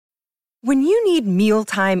When you need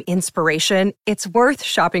mealtime inspiration, it's worth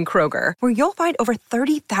shopping Kroger, where you'll find over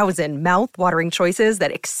 30,000 mouth-watering choices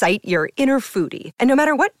that excite your inner foodie. And no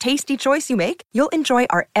matter what tasty choice you make, you'll enjoy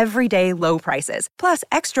our everyday low prices, plus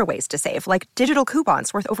extra ways to save, like digital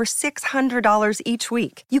coupons worth over $600 each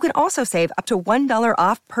week. You can also save up to $1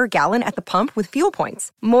 off per gallon at the pump with fuel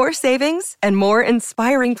points. More savings and more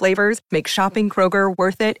inspiring flavors make shopping Kroger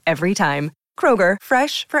worth it every time. Kroger,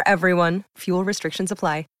 fresh for everyone. Fuel restrictions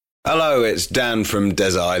apply. Hello, it's Dan from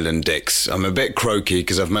Desert Island Dicks. I'm a bit croaky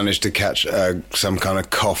because I've managed to catch some kind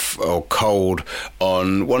of cough or cold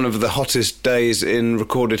on one of the hottest days in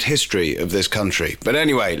recorded history of this country. But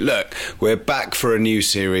anyway, look, we're back for a new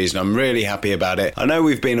series and I'm really happy about it. I know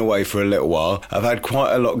we've been away for a little while. I've had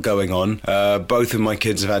quite a lot going on. Both of my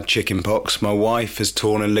kids have had chicken pox. My wife has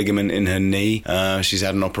torn a ligament in her knee. She's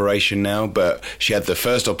had an operation now, but she had the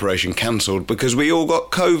first operation cancelled because we all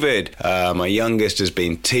got COVID. My youngest has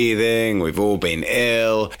been teething. We've all been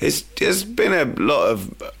ill. There's been a lot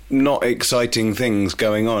of not exciting things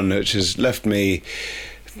going on, which has left me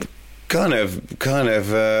kind of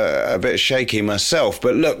a bit shaky myself.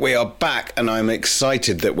 But look, we are back and I'm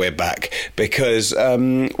excited that we're back because,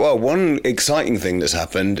 one exciting thing that's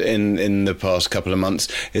happened in the past couple of months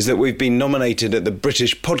is that we've been nominated at the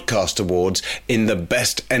British Podcast Awards in the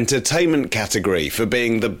Best Entertainment category for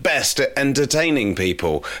being the best at entertaining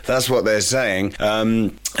people. That's what they're saying.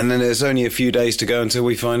 And then there's only a few days to go until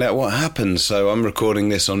we find out what happens. So I'm recording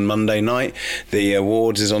this on Monday night. The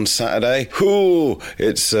awards is on Saturday. Ooh,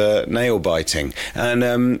 it's nail-biting.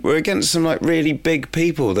 And we're against some like really big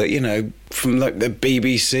people that, you know, from like the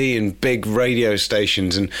BBC and big radio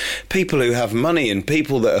stations and people who have money and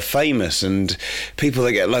people that are famous and people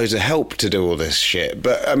that get loads of help to do all this shit.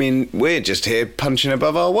 But I mean, we're just here punching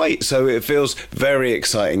above our weight, so it feels very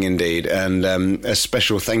exciting indeed. And a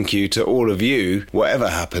special thank you to all of you, whatever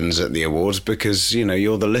happens at the awards, because, you know,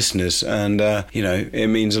 you're the listeners and, you know, it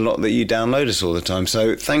means a lot that you download us all the time.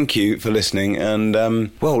 So thank you for listening. And,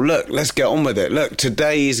 well, look, let's get on with it. Look,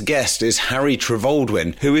 today's guest is Harry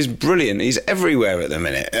Trevaldwin, who is brilliant. He's everywhere at the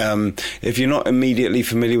minute. If you're not immediately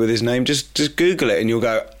familiar with his name, just Google it and you'll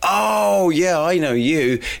go, oh, yeah, I know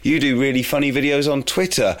you. You do really funny videos on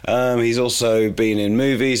Twitter. He's also been in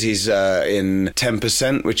movies. He's in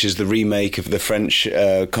 10%, which is the remake of the French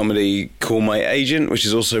comedy Call My Agent, which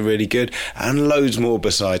is also really good, and loads more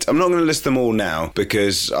besides. I'm not going to list them all now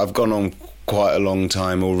because I've gone on quite a long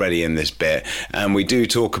time already in this bit, and we do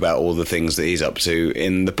talk about all the things that he's up to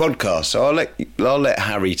in the podcast, so I'll let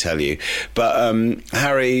Harry tell you. But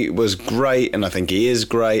Harry was great, and I think he is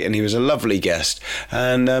great, and he was a lovely guest,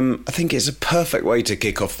 and I think it's a perfect way to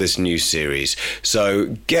kick off this new series.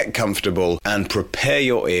 So get comfortable and prepare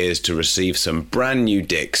your ears to receive some brand new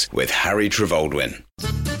dicks with Harry Trevaldwin.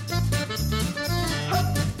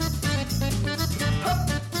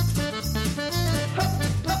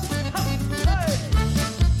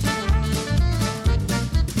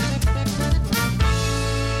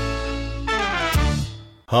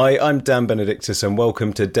 Hi, I'm Dan Benedictus and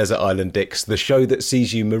welcome to Desert Island Dicks, the show that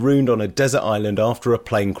sees you marooned on a desert island after a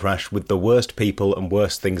plane crash with the worst people and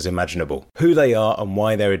worst things imaginable. Who they are and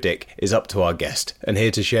why they're a dick is up to our guest. And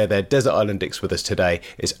here to share their Desert Island Dicks with us today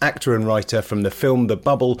is actor and writer from the film The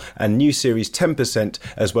Bubble and new series 10%,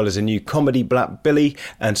 as well as a new comedy Black Billy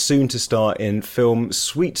and soon to star in film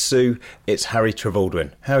Sweet Sue. It's Harry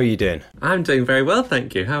Trevaldwin. How are you doing? I'm doing very well,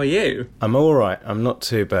 thank you. How are you? I'm all right. I'm not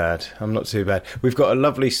too bad. We've got a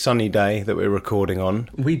lovely sunny day that we're recording on.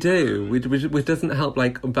 We do, which doesn't help,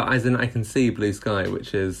 but as in I can see blue sky,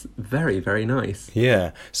 which is very, very nice.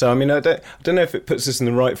 Yeah. So I mean, I don't know if it puts us in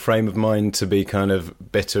the right frame of mind to be kind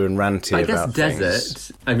of bitter and ranty about things. I guess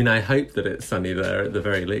desert. I mean, I hope that it's sunny there at the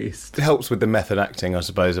very least. It helps with the method acting, I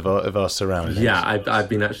suppose, of our surroundings. Yeah, I've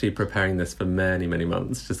been actually preparing this for many, many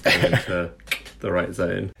months, just getting into the right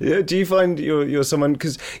zone. Yeah. Do you find you're someone,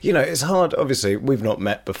 because you know it's hard. Obviously, we've not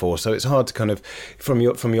met before, so it's hard to kind of from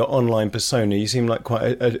your online persona. You seem like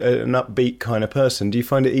quite an upbeat kind of person. Do you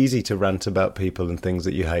find it easy to rant about people and things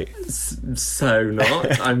that you hate? So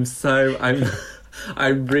not. I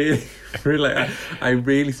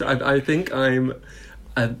think I'm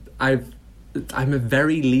a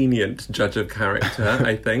very lenient judge of character.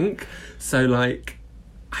 I think so.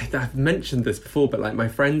 I've mentioned this before, but my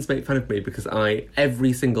friends make fun of me because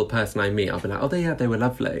every single person I meet, I'll be like, oh, they were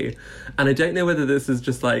lovely. And I don't know whether this is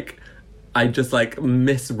just I just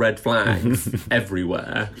miss red flags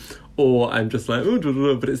everywhere, or I'm just like,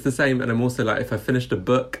 oh, but it's the same. And I'm also if I finished a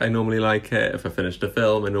book, I normally like it. If I finished a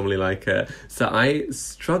film, I normally like it. So I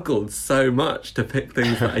struggled so much to pick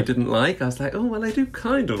things that I didn't like. I was like, oh, well, I do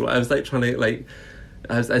kind of. I was trying to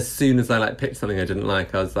As soon as I like picked something I didn't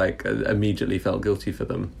like, I was like immediately felt guilty for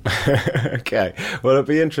them. Okay, well, it'll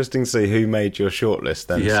be interesting to see who made your shortlist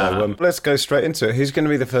then. Yeah. So let's go straight into it. Who's going to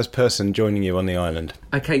be the first person joining you on the island?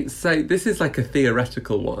 Okay, so this is like a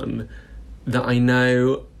theoretical one that I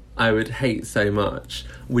know I would hate so much,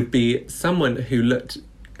 would be someone who looked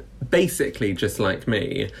basically just like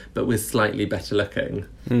me, but was slightly better looking.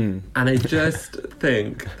 And I just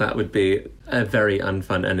think that would be a very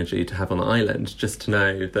unfun energy to have on the island, just to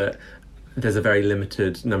know that there's a very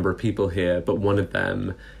limited number of people here, but one of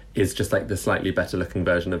them is just like the slightly better looking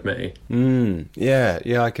version of me. Yeah,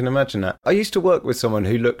 I can imagine that. I used to work with someone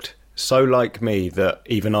who looked so like me that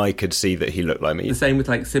even I could see that he looked like me. The same with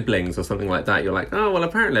like siblings or something like that. You're like, oh, well,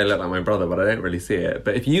 apparently I look like my brother, but I don't really see it.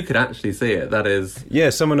 But if you could actually see it, that is... Yeah,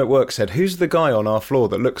 someone at work said, who's the guy on our floor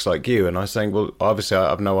that looks like you? And I was saying, well, obviously I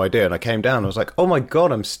have no idea. And I came down, I was like, oh my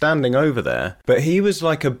God, I'm standing over there. But he was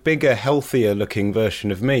like a bigger, healthier looking version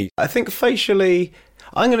of me. I think facially...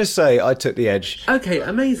 I'm going to say I took the edge. Okay,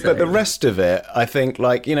 amazing. But the rest of it, I think,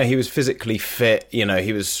 like, you know, he was physically fit, you know,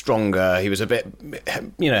 he was stronger, he was a bit,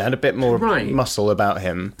 you know, had a bit more muscle about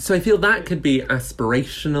him. So I feel that could be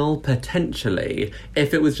aspirational, potentially,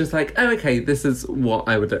 if it was just like, oh, okay, this is what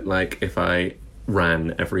I would look like if I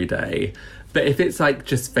ran every day. But if it's like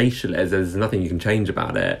just facial, there's nothing you can change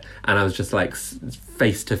about it, and I was just like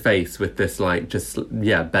face to face with this like just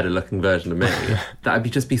better looking version of me, that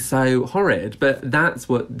would just be so horrid. But that's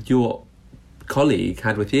what your colleague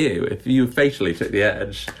had with you, if you facially took the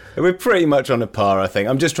edge. We're pretty much on a par, I think.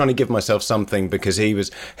 I'm just trying to give myself something because he was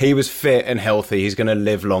fit and healthy. He's going to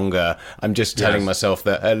live longer. I'm just telling myself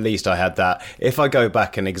that at least I had that. If I go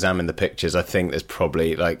back and examine the pictures, I think there's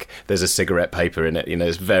probably like there's a cigarette paper in it. You know,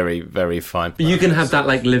 it's very, very fine. You can have that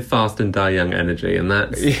like live fast and die young energy, and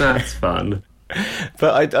that's fun.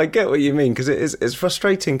 But I get what you mean, because it's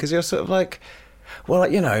frustrating because you're sort of like, well,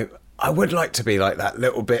 you know, I would like to be like that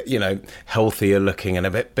little bit, you know, healthier looking and a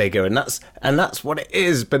bit bigger, and that's what it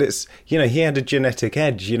is. But it's, you know, he had a genetic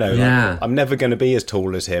edge, you know. Yeah. Like, I'm never going to be as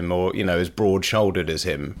tall as him, or, you know, as broad-shouldered as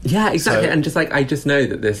him. Yeah, exactly. So, and just like I just know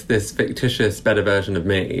that this fictitious better version of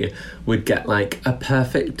me would get like a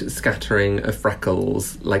perfect scattering of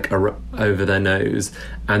freckles like over their nose,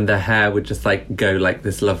 and their hair would just like go like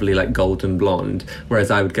this lovely like golden blonde, whereas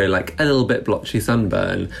I would go like a little bit blotchy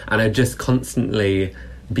sunburn, and I'd just constantly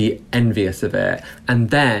be envious of it. And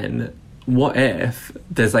then what if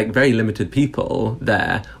there's like very limited people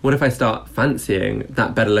there? What if I start fancying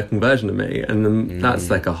that better looking version of me, and then that's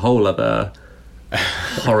like a whole other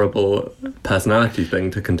horrible personality thing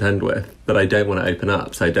to contend with that I don't want to open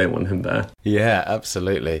up, so I don't want him there. Yeah,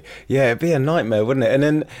 absolutely. Yeah, it'd be a nightmare, wouldn't it? And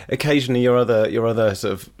then occasionally your other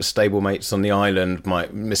sort of stablemates on the island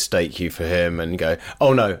might mistake you for him and go,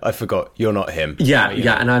 oh no, I forgot, you're not him. Yeah,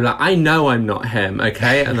 and I'm like, I know I'm not him,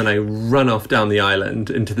 okay? And then I run off down the island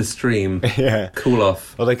into the stream. Yeah. Cool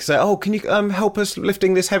off. Or they could say, oh, can you help us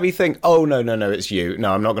lifting this heavy thing? Oh, no, it's you.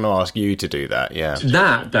 No, I'm not going to ask you to do that, yeah.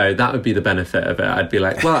 That, though, that would be the benefit of it. I'd be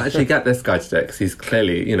like, well, actually get this guy to do it, because he's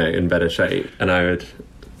clearly, you know, in better shape. And I'd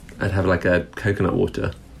have like a coconut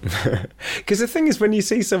water. Because the thing is, when you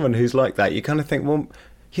see someone who's like that, you kind of think, well,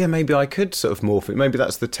 yeah, maybe I could sort of morph it. Maybe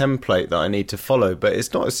that's the template that I need to follow. But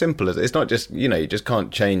it's not as simple as it's not just, you know, you just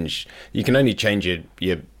can't change. You can only change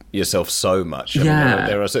yourself so much. I mean,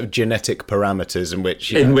 there are sort of genetic parameters in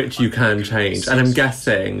which you can change. And I'm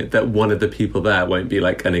guessing that one of the people there won't be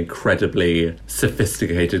like an incredibly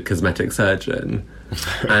sophisticated cosmetic surgeon.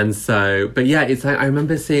 And so, but yeah, it's like I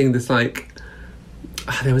remember seeing this like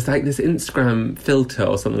there was like this Instagram filter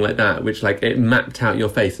or something like that, which like it mapped out your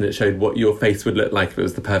face and it showed what your face would look like if it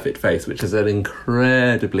was the perfect face, which is an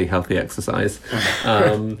incredibly healthy exercise.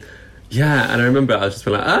 Yeah, and I remember I was just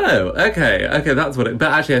like, oh, okay, that's what it...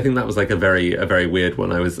 But actually, I think that was like a very weird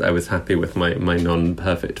one. I was happy with my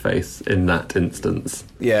non-perfect face in that instance.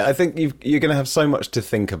 Yeah, I think you're going to have so much to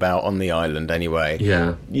think about on the island anyway.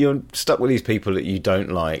 Yeah. You're stuck with these people that you don't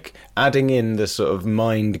like. Adding in the sort of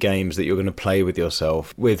mind games that you're going to play with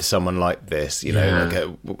yourself with someone like this, you know,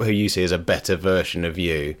 like who you see as a better version of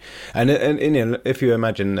you. And you know, if you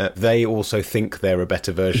imagine that they also think they're a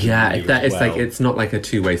better version of you it's like it's not like a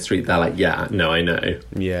two-way street. They're like, yeah, no, I know.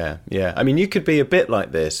 Yeah. I mean, you could be a bit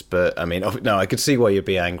like this, but I mean, no, I could see why you'd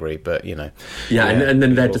be angry, but you know. Yeah, and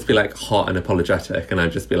then they'd just be like hot and apologetic, and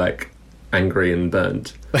I'd just be like angry and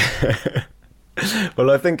burnt. Well,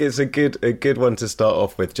 I think it's a good one to start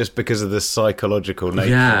off with, just because of the psychological nature.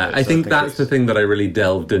 Yeah, I think that's the thing that I really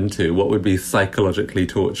delved into. What would be psychologically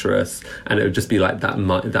torturous, and it would just be like that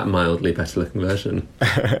mildly better looking version.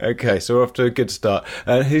 Okay, so we're off to a good start.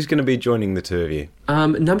 Who's going to be joining the two of you?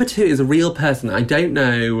 Number 2 is a real person. I don't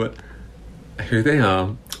know who they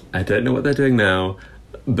are. I don't know what they're doing now,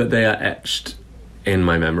 but they are etched in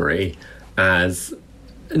my memory as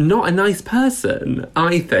not a nice person,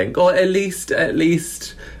 I think, or at least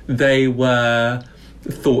they were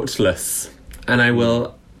thoughtless. And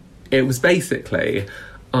it was basically,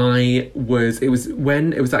 it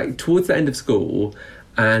was like towards the end of school,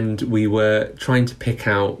 and we were trying to pick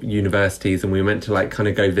out universities, and we were meant to like kind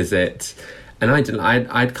of go visit. And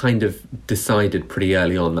I'd kind of decided pretty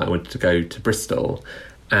early on that I wanted to go to Bristol,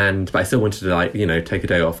 but I still wanted to like, you know, take a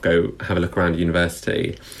day off, go have a look around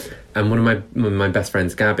university. And one of my best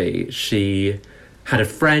friends, Gabby, she had a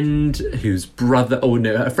friend whose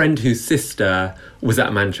sister was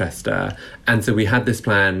at Manchester. And so we had this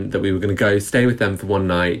plan that we were going to go stay with them for one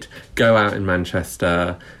night, go out in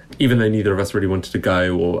Manchester, even though neither of us really wanted to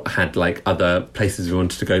go or had like other places we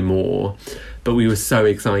wanted to go more. But we were so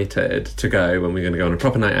excited to go when we were going to go on a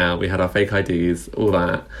proper night out. We had our fake IDs, all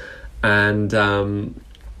that. And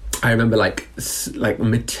I remember like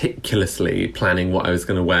meticulously planning what I was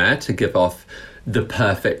going to wear to give off the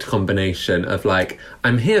perfect combination of like,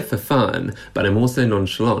 I'm here for fun, but I'm also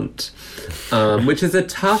nonchalant, which is a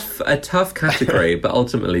tough category, but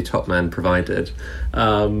ultimately Top Man provided.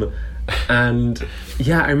 And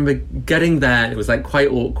yeah, I remember getting there, it was like quite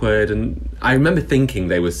awkward, and I remember thinking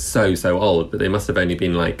they were so old, but they must have only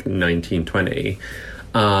been like 19, 20.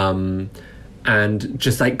 And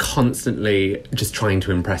just like constantly just trying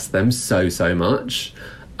to impress them so much.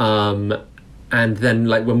 And then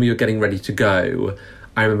like when we were getting ready to go,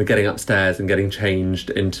 I remember getting upstairs and getting changed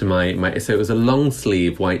into my so it was a long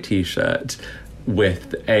sleeve white t-shirt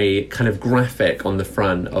with a kind of graphic on the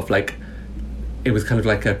front of like, it was kind of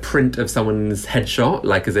like a print of someone's headshot,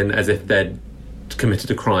 like as if they'd committed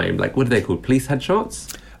a crime. Like, what are they called? Police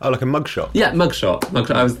headshots? Oh, like a mugshot? Yeah,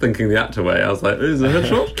 mugshot. I was thinking the actor way. I was like, is it a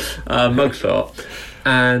headshot? Mugshot.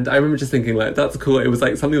 And I remember just thinking, like, that's cool. It was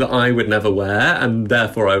like something that I would never wear, and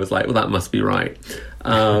therefore I was like, well, that must be right.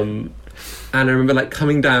 And I remember like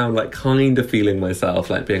coming down, like kind of feeling myself,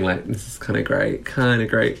 like being like, this is kind of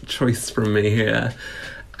great choice from me here.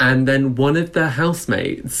 And then one of the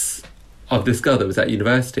housemates of this girl that was at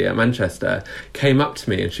university at Manchester came up to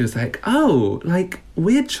me and she was like, oh, like,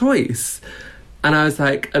 weird choice. And I was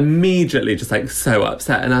like, immediately just like so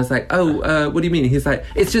upset. And I was like, oh, what do you mean? He's like,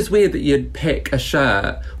 it's just weird that you'd pick a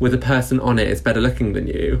shirt with a person on it is better looking than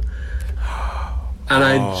you. And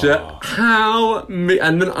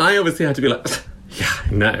and then I obviously had to be like, yeah,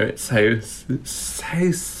 no, it's so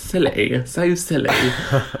silly.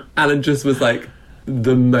 Alan just was like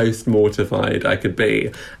the most mortified I could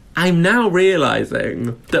be. I'm now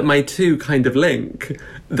realising that my two kind of link,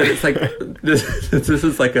 that it's like this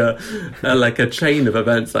is like a chain of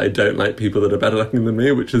events that I don't like people that are better looking than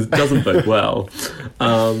me, which doesn't bode well.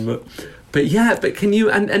 But can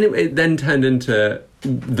you and it then turned into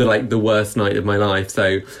the worst night of my life.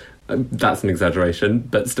 So that's an exaggeration,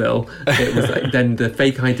 but still, it was like then the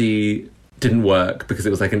fake ID didn't work because it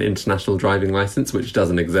was like an international driving license, which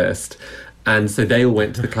doesn't exist. And so they all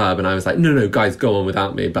went to the club and I was like, no, guys, go on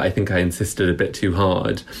without me. But I think I insisted a bit too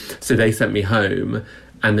hard. So they sent me home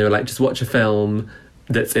and they were like, just watch a film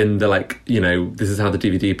that's in the, like, you know, this is how the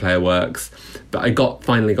DVD player works. But I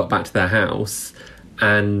finally got back to their house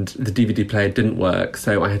and the DVD player didn't work.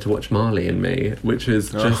 So I had to watch Marley and Me, which is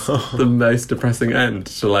just the most depressing end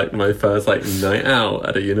to like my first like night out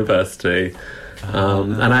at a university.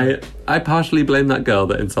 And I partially blame that girl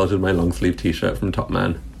that insulted my long sleeve t-shirt from Top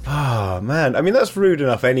Man. Oh, man. I mean, that's rude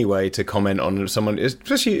enough anyway to comment on someone,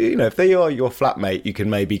 especially, you know, if they are your flatmate, you can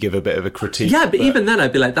maybe give a bit of a critique. Yeah, but even then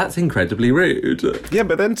I'd be like, that's incredibly rude. Yeah,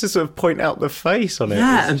 but then to sort of point out the face on it.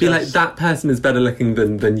 Yeah, and be like, that person is better looking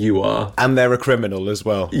than you are. And they're a criminal as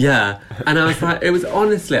well. Yeah. And I was like, it was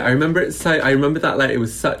honestly, I remember that like it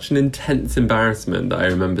was such an intense embarrassment that I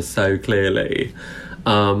remember so clearly.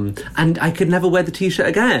 And I could never wear the t-shirt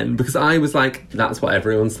again because I was like, that's what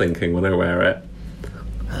everyone's thinking when I wear it.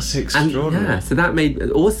 That's extraordinary. And, yeah, so that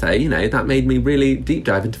made me really deep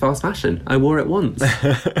dive into fast fashion. I wore it once.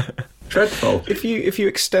 Dreadful. If you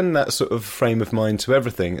extend that sort of frame of mind to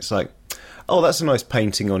everything, it's like, oh, that's a nice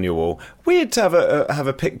painting on your wall. Weird to have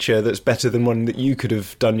a picture that's better than one that you could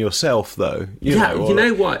have done yourself, though. You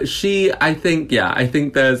know what? I think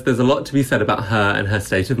there's a lot to be said about her and her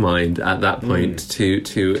state of mind at that point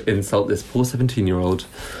to insult this poor 17-year-old.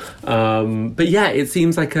 But yeah, it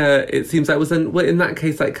seems like wasn't, well, in that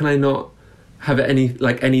case, like, can I not have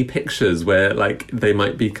any pictures where like they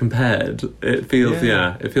might be compared. It feels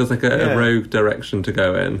it feels like a rogue direction to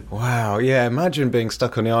go in. Wow, yeah, imagine being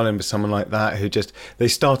stuck on the island with someone like that who just, they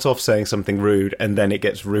start off saying something rude and then it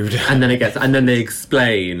gets ruder. And then they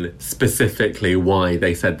explain specifically why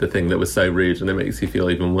they said the thing that was so rude, and it makes you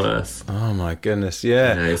feel even worse. Oh my goodness,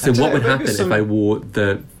 yeah. You know, so what would happen if I wore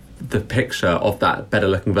the picture of that better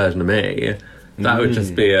looking version of me? That would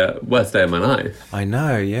just be a worst day of my life. I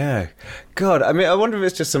know, yeah. God, I mean, I wonder if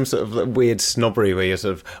it's just some sort of weird snobbery where you're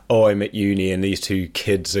sort of, oh, I'm at uni and these two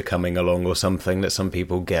kids are coming along or something that some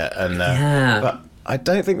people get. And but I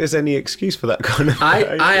don't think there's any excuse for that kind of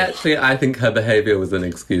behaviour. I think her behaviour was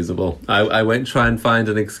inexcusable. I won't try and find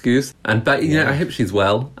an excuse. But you know, I hope she's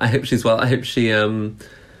well. I hope she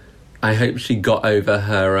got over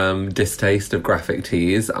her distaste of graphic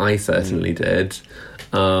tees. I certainly did.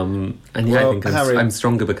 I think I'm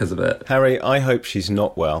stronger because of it. Harry, I hope she's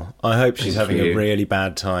not well. I hope she's having a really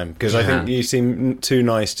bad time, because I think you seem too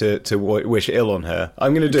nice to wish ill on her.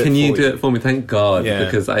 I'm going to do it for you. Can you do it for me? Thank God,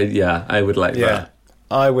 because I would like that.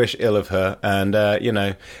 I wish ill of her, and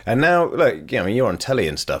and now look, I mean, you're on telly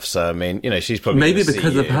and stuff, so I mean, she's probably maybe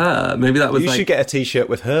because of her. Maybe that was. You should get a T-shirt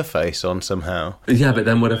with her face on somehow. Yeah, but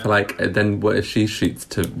then what if she shoots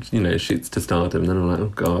to stardom? Then I'm like, oh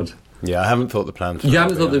God. Yeah, I haven't thought the plan. You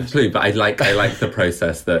haven't thought the clue, but I like the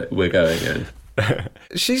process that we're going in.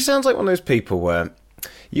 She sounds like one of those people where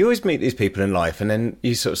you always meet these people in life, and then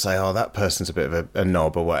you sort of say, "Oh, that person's a bit of a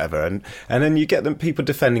knob or whatever," and then you get them people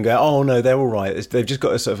defending, go, "Oh no, they're all right. They've just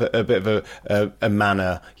got a sort of a bit of a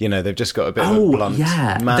manner. They've just got a bit of a blunt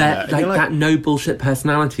manner." Like that no bullshit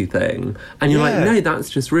personality thing, and you're like, "No, that's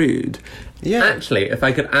just rude." Yeah. Actually, if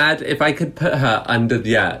I could put her under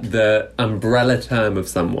the umbrella term of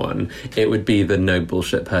someone, it would be the no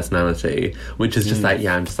bullshit personality, which is just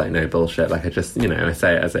I'm just like no bullshit. Like I just, I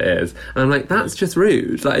say it as it is. And I'm like, that's just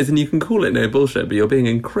rude. Like, as in you can call it no bullshit, but you're being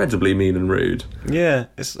incredibly mean and rude. Yeah.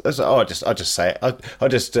 I'll just say it. I'll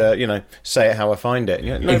just, say it how I find it.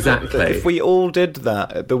 Exactly. If we all did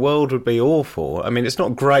that, the world would be awful. I mean, it's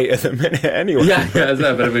not great at the minute anyway. Yeah, but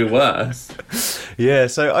it'd be worse. Yeah,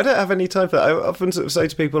 so I don't have any time for that. I often sort of say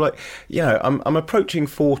to people like, I'm approaching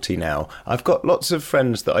 40 now. I've got lots of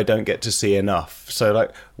friends that I don't get to see enough. So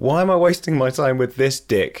like, why am I wasting my time with this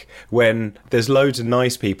dick when there's loads of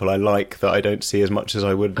nice people I like that I don't see as much as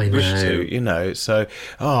I would wish to, So,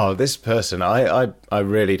 this person, I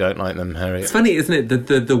really don't like them, Harry. It's funny, isn't it?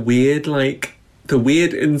 The weird, the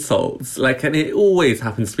weird insults, and it always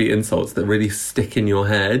happens to be insults that really stick in your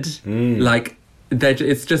head.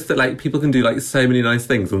 It's just that people can do so many nice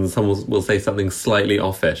things, and someone will say something slightly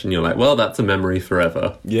offish, and you're like, well, that's a memory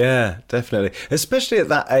forever. Yeah, definitely. Especially at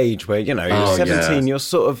that age where you're 17, you're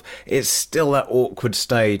sort of, it's still that awkward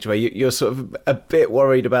stage where you're sort of a bit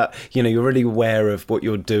worried about, you're really aware of what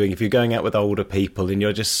you're doing. If you're going out with older people and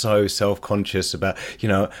you're just so self-conscious about,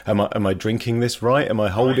 am I drinking this right? Am I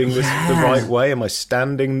holding this the right way? Am I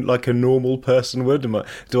standing like a normal person would?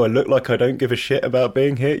 Do I look like I don't give a shit about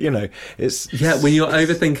being here? When you're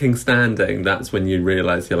overthinking standing, that's when you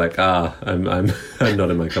realise you're like, I'm not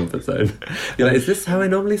in my comfort zone. You're like, is this how I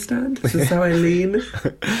normally stand? Is this how I lean?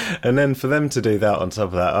 And then for them to do that on top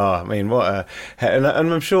of that, I mean, what a... And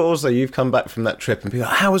I'm sure also you've come back from that trip and people are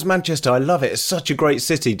like, how was Manchester? I love it. It's such a great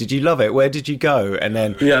city. Did you love it? Where did you go? And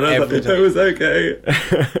then... Yeah, it was okay.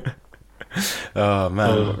 Oh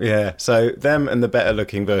man, yeah. So them and the better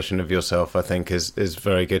looking version of yourself, I think, is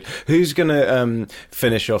very good. Who's gonna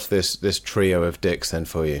finish off this trio of dicks then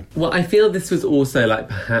for you? Well, I feel this was also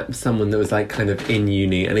perhaps someone that was kind of in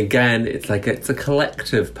uni, and again, it's a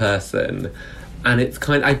collective person, and it's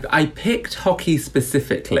I picked hockey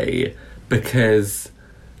specifically because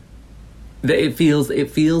it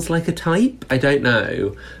feels like a type. I don't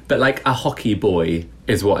know, but a hockey boy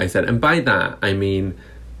is what I said, and by that I mean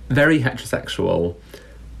very heterosexual,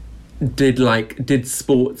 did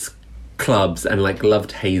sports clubs and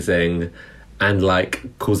loved hazing and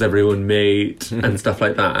calls everyone mate and stuff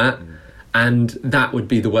like that, and that would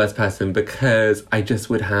be the worst person because I just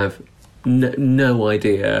would have no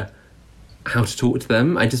idea how to talk to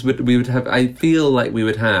them. I feel like we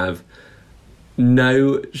would have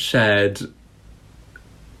no shared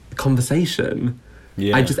conversation.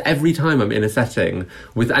 Yeah. I just, every time I'm in a setting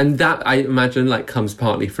and that I imagine just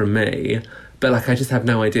partly from me, but I just have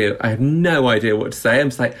no idea. I have no idea what to say. I'm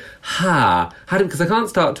just because I can't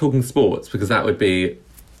start talking sports because that would be,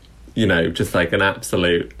 just an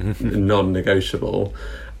absolute non-negotiable.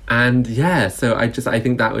 And so I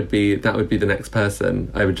think that would be the next person.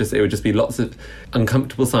 It would just be lots of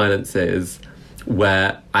uncomfortable silences.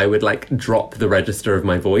 where I would like drop the register of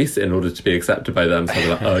my voice in order to be accepted by them. So I'd be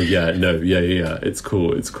like, oh yeah, no, yeah, it's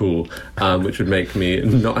cool, which would make me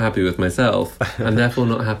not happy with myself and therefore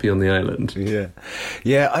not happy on the island.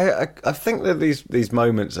 I think that these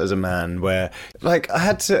moments as a man where, like, I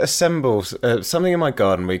had to assemble something in my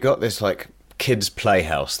garden. We got this like kids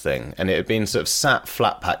playhouse thing, and it had been sort of sat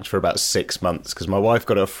flat packed for about 6 months because my wife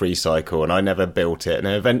got a free cycle and I never built it, and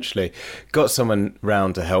I eventually got someone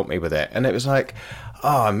round to help me with it, and it was like,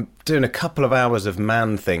 oh, I'm doing a couple of hours of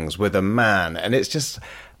man things with a man, and it's just,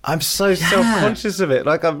 I'm so self-conscious of it.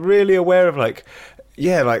 Like, I'm really aware of like,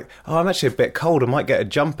 oh, I'm actually a bit cold, I might get a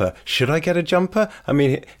jumper. Should I get a jumper? I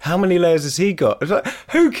mean, how many layers has he got? It's like,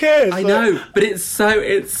 who cares? I know, but it's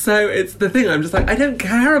the thing, I'm just like, I don't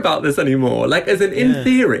care about this anymore. Like, as in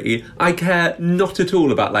theory, I care not at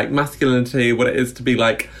all about, like, masculinity, what it is to be,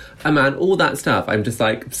 like, a man, all that stuff. I'm just,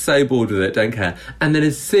 like, so bored with it, don't care. And then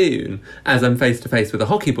as soon as I'm face to face with a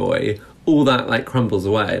hockey boy, all that, like, crumbles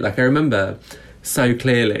away. Like, I remember so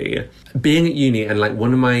clearly being at uni, and like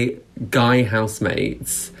one of my guy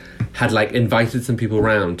housemates had like invited some people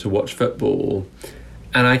round to watch football,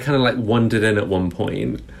 and I kind of like wandered in at one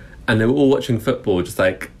point, and they were all watching football, just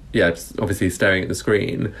like, just obviously staring at the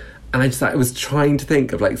screen, and I just like, I was trying to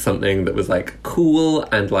think of like something that was like cool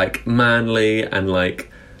and like manly and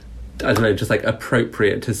like, I don't know, just like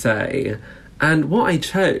appropriate to say, and what I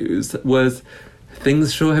chose was,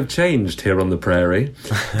 things sure have changed here on the prairie,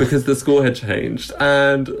 because the score had changed,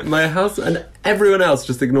 and my house and everyone else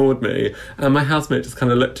just ignored me, and my housemate just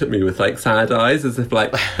kind of looked at me with like sad eyes, as if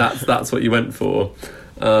like that's what you went for.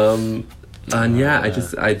 And I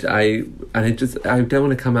don't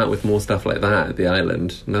want to come out with more stuff like that at the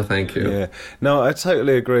island. No, thank you. Yeah, no, I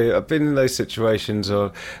totally agree. I've been in those situations,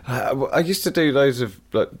 or I used to do loads of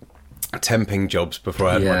like temping jobs before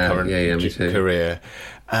I had my current career.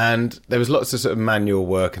 And there was lots of sort of manual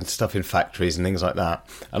work and stuff in factories and things like that.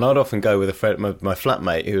 And I'd often go with a friend, my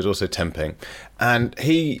flatmate, who was also temping. And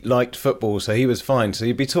he liked football, so he was fine. So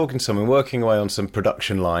you'd be talking to someone, working away on some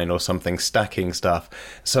production line or something, stacking stuff.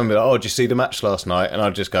 Someone would be like, oh, did you see the match last night? And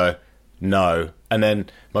I'd just go, no. And then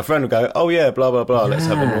my friend would go, oh yeah, blah, blah, blah, let's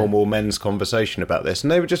have a normal men's conversation about this.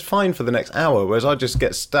 And they were just fine for the next hour, whereas I'd just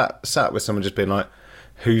get sat with someone just being like,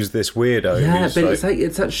 who's this weirdo? Yeah, but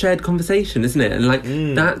it's that shared conversation, isn't it? And like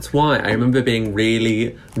that's why I remember being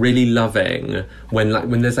really, really loving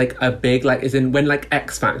when there's like a big, like, as in when like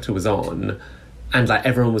X Factor was on, and like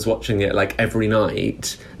everyone was watching it like every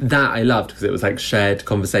night. That I loved, because it was like shared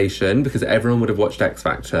conversation, because everyone would have watched X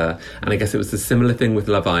Factor, and I guess it was a similar thing with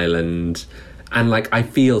Love Island, and like I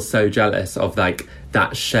feel so jealous of like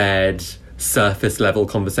that shared surface level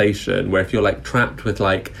conversation, where if you're like trapped with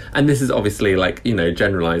like, and this is obviously like, you know,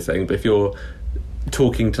 generalizing, but if you're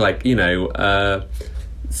talking to like, you know,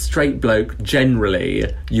 straight bloke,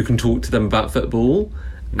 generally you can talk to them about football,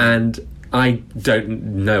 and I don't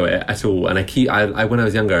know it at all, and I when I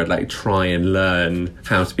was younger I'd like try and learn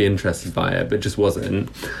how to be interested by it, but just wasn't.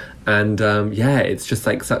 And it's just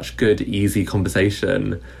like such good easy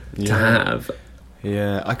conversation to have.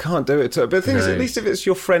 Yeah, I can't do it. But the thing is, at least if it's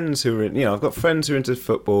your friends who are in, you know, I've got friends who are into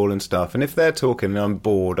football and stuff, and if they're talking and I'm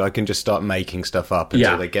bored, I can just start making stuff up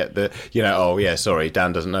until they get the, you know, oh yeah, sorry,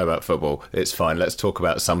 Dan doesn't know about football. It's fine, let's talk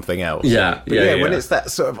about something else. But when it's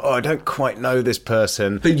that sort of, oh, I don't quite know this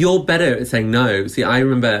person. But you're better at saying no. See, I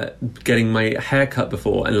remember getting my hair cut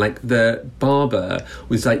before, and like the barber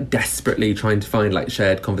was like desperately trying to find like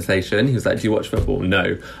shared conversation. He was like, do you watch football?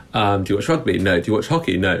 No. Do you watch rugby? No. Do you watch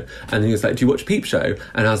hockey? No. And he was like, do you watch Peep Show?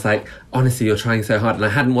 And I was like, honestly, you're trying so hard. And I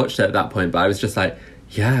hadn't watched it at that point, but I was just like,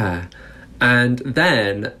 yeah. And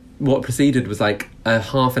then what proceeded was like a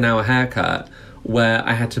half an hour haircut, where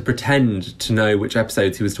I had to pretend to know which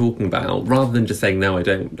episodes he was talking about, rather than just saying, no,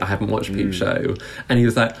 I haven't watched Peep Show. And he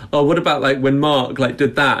was like, oh, what about like when Mark like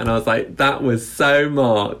did that? And I was like, that was so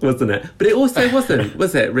Mark, wasn't it? But it also wasn't,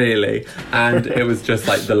 was it really? And it was just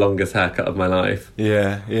like the longest haircut of my life.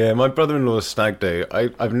 Yeah. My brother-in-law's stag do.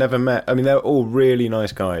 I've never met, I mean, they're all really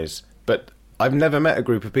nice guys, but I've never met a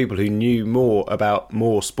group of people who knew more about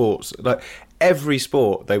more sports. Like every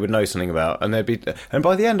sport they would know something about, and and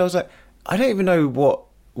by the end I was like, I don't even know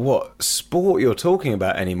what sport you're talking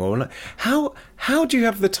about anymore. And how do you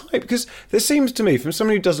have the time? Because there seems to me, from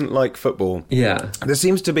someone who doesn't like football, there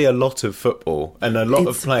seems to be a lot of football and a lot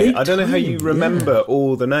of play. I don't know how you remember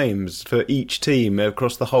all the names for each team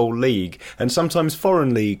across the whole league, and sometimes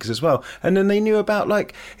foreign leagues as well. And then they knew about,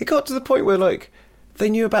 like, it got to the point where, like, they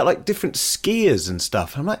knew about like different skiers and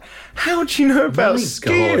stuff. I'm like, how do you know about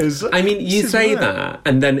skiers? God. I mean, you say that,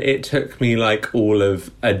 and then it took me like all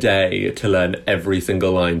of a day to learn every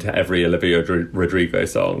single line to every Olivia Rodrigo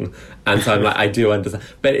song. And so I'm like, I do understand.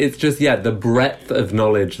 But it's just, the breadth of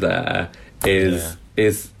knowledge there is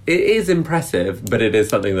impressive, but it is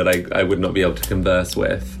something that I would not be able to converse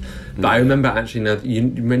with. But I remember actually, now you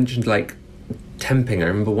mentioned like temping. I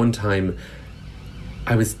remember one time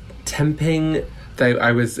I was temping.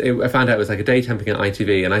 I found out it was like a day temping at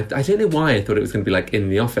ITV, and I don't know why I thought it was going to be like in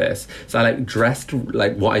the office. So I like dressed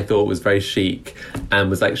like what I thought was very chic, and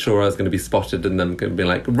was like sure I was going to be spotted, and then going to be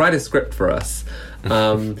like, write a script for us.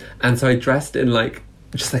 And so I dressed in like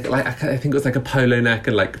just like I think it was like a polo neck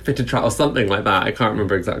and like fitted trousers or something like that. I can't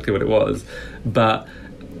remember exactly what it was, but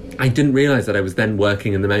I didn't realise that I was then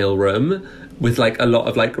working in the mail room with like a lot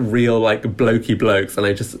of like real like blokey blokes, and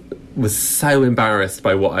I just was so embarrassed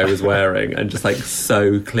by what I was wearing and just like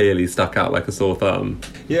so clearly stuck out like a sore thumb.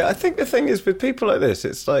 Yeah, I think the thing is with people like this,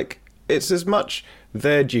 it's like it's as much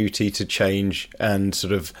their duty to change and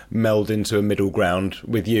sort of meld into a middle ground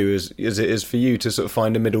with you as it is for you to sort of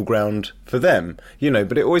find a middle ground for them,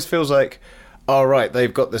 but it always feels like, all right,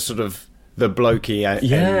 they've got this sort of the blokey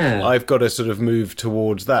and I've got to sort of move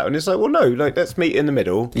towards that, and it's like, well, no, like let's meet in the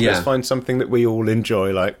middle. Let's find something that we all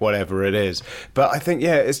enjoy, like whatever it is. But I think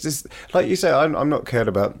it's just like you say, I'm not cared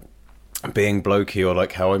about being blokey or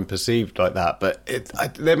like how I'm perceived like that, but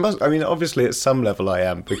obviously at some level I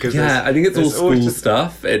am, because I think it's all school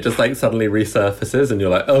stuff. It just like suddenly resurfaces and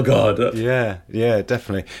you're like, oh god. Yeah,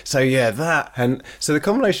 definitely. So that, and so the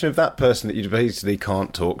combination of that person that you basically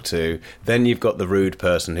can't talk to, then you've got the rude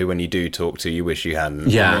person who when you do talk to you wish you hadn't,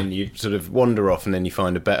 and then you sort of wander off and then you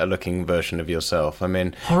find a better looking version of yourself.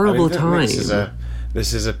 Horrible time.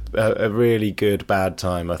 This is a really good bad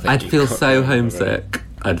time, I think. I'd feel so homesick.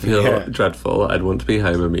 I'd feel dreadful. I'd want to be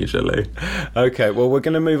home immediately. Okay, well, we're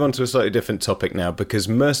going to move on to a slightly different topic now, because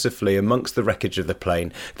mercifully, amongst the wreckage of the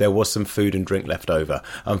plane, there was some food and drink left over.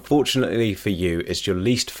 Unfortunately for you, it's your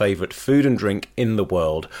least favourite food and drink in the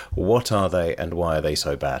world. What are they, and why are they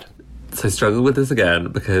so bad? So I struggle with this again,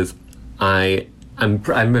 because I'm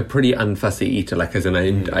a pretty unfussy eater, like as in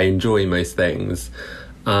I enjoy most things.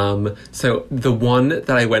 So the one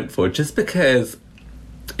that I went for, just because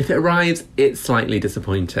if it arrives, it's slightly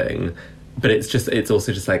disappointing, but it's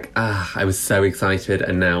also just like, I was so excited,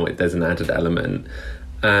 and now there's an added element.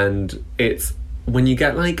 And it's when you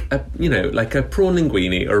get like a prawn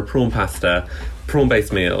linguine or a prawn pasta,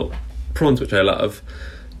 prawn-based meal, prawns which I love,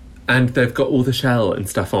 and they've got all the shell and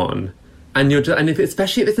stuff on, and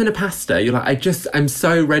especially if it's in a pasta, you're like, I'm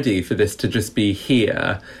so ready for this to just be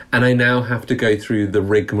here, and I now have to go through the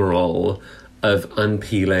rigmarole of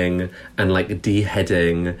unpeeling and like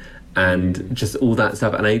deheading and just all that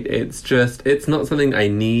stuff, and it's not something I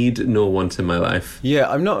need nor want in my life. Yeah,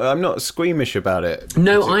 I'm not squeamish about it.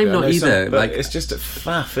 No, I'm not either. Like, it's just a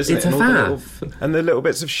faff, isn't it? It's a faff, and the little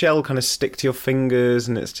bits of shell kind of stick to your fingers,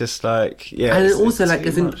 and it's just like, And it's also like,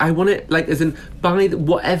 as in, I want it like as in by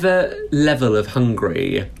whatever level of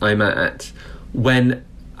hungry I'm at, when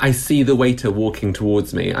I see the waiter walking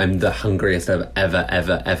towards me, I'm the hungriest I've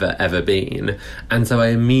ever been. And so I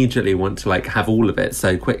immediately want to like have all of it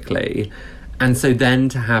so quickly. And so then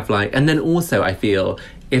to have like, and then also I feel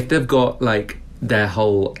if they've got like their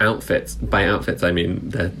whole outfits, by outfits I mean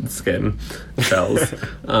their skin shells,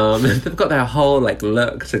 if they've got their whole like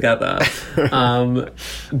look together,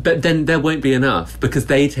 but then there won't be enough, because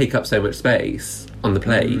they take up so much space on the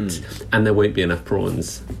plate, and there won't be enough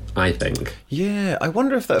prawns, I think. Yeah, I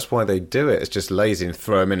wonder if that's why they do it. It's just lazy and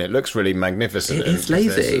throw them in. It looks really magnificent. It is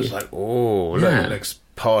lazy. It's like, look, it looks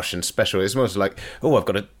posh and special. It's almost like, I've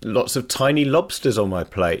got lots of tiny lobsters on my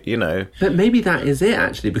plate, But maybe that is it,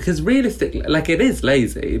 actually, because realistically, like, it is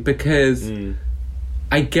lazy, because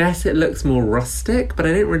I guess it looks more rustic, but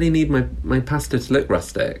I don't really need my pasta to look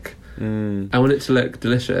rustic. I want it to look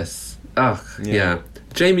delicious. Yeah.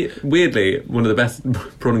 Jamie, weirdly, one of the best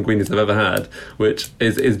prawn linguinis I've ever had, which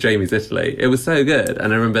is Jamie's Italy. It was so good,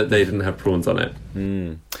 and I remember they didn't have prawns on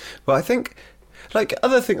it. Well, I think, like,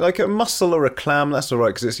 other things, like a mussel or a clam, that's all right,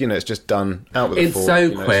 because it's, it's just done out with a fork. It's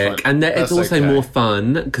so quick, and it's also more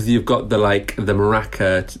fun, because you've got the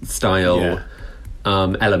maraca style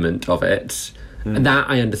element of it. And that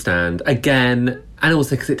I understand. Again, and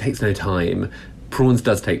also because it takes no time. Prawns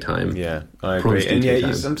does take time. Yeah, I agree.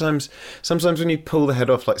 And sometimes when you pull the head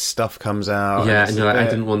off, like stuff comes out. Yeah, and you're like, I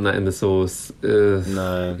didn't want that in the sauce. Ugh.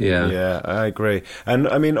 No. Yeah. Yeah, I agree. And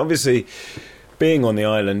I mean, obviously, being on the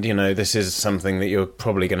island, you know, this is something that you're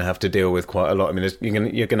probably going to have to deal with quite a lot. I mean,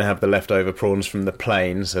 you're going to have the leftover prawns from the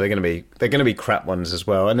plane, so they're going to be crap ones as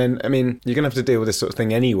well. And then, I mean, you're going to have to deal with this sort of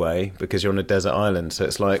thing anyway because you're on a desert island. So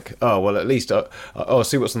it's like, oh well, at least I'll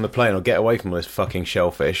see what's on the plane. I'll get away from all this fucking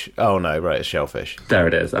shellfish. Oh no, right, it's shellfish. There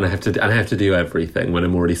it is, and I have to do everything when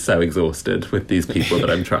I'm already so exhausted with these people that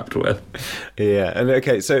I'm trapped with. Yeah, and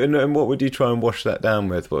okay, so and what would you try and wash that down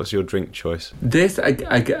with? What's your drink choice? This,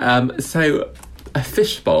 so a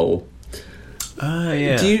fishbowl. Ah,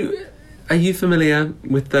 yeah. Are you familiar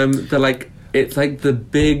with them? They're like, it's like the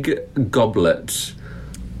big goblet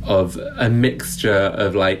of a mixture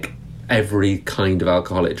of like every kind of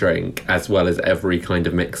alcoholic drink as well as every kind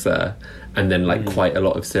of mixer, and then like quite a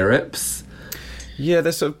lot of syrups. Yeah,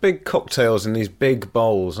 they're sort of big cocktails in these big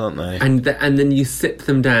bowls, aren't they? And then you sip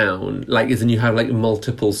them down, like, as in you have like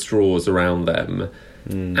multiple straws around them.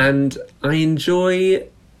 And I enjoy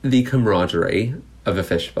the camaraderie of a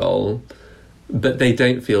fishbowl, but they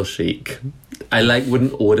don't feel chic. I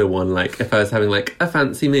wouldn't order one like if I was having like a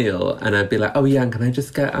fancy meal and I'd be like, oh yeah, can I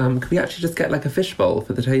just get can we actually just get like a fishbowl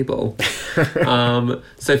for the table? So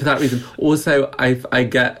for that reason, also I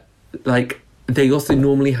get like, they also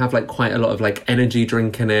normally have like quite a lot of like energy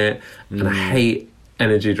drink in it, and I hate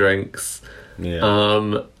energy drinks.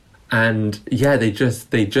 Yeah. And yeah, they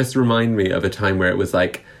just remind me of a time where it was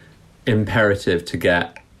like imperative to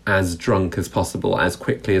get as drunk as possible, as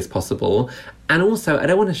quickly as possible. And also, I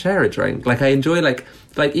don't want to share a drink. Like, I enjoy like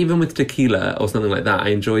even with tequila or something like that, I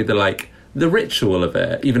enjoy the ritual of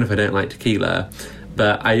it, even if I don't like tequila.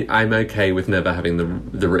 But I'm okay with never having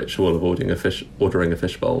the ritual of ordering a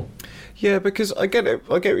fishbowl. Yeah, because I get it.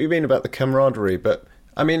 I get what you mean about the camaraderie, but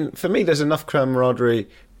I mean, for me, there's enough camaraderie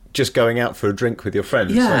just going out for a drink with your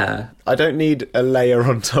friends. Yeah. Like, I don't need a layer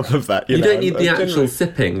on top of that. You know? Don't need the actual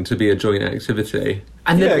sipping to be a joint activity.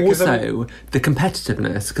 And then also the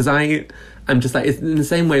competitiveness, because I'm just like, it's in the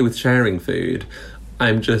same way with sharing food.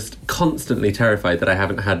 I'm just constantly terrified that I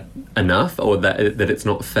haven't had enough, or that it's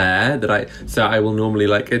not fair. So I will normally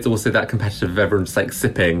like, it's also that competitive of everyone just like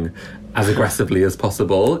sipping as aggressively as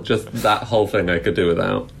possible. Just that whole thing I could do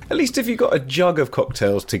without. At least if you've got a jug of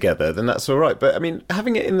cocktails together, then that's all right. But I mean,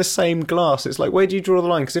 having it in the same glass, it's like, where do you draw the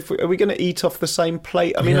line? Because are we going to eat off the same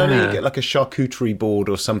plate? I mean, I know you get like a charcuterie board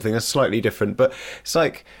or something that's slightly different, but it's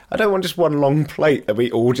like, I don't want just one long plate that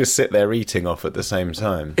we all just sit there eating off at the same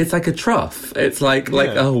time. It's like a trough. It's like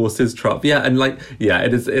a horse's trough. Yeah, and like, yeah,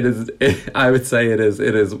 it is. I would say it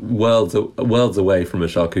is worlds away from a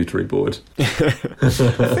charcuterie board. I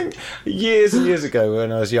think years and years ago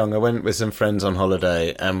when I was young, I went with some friends on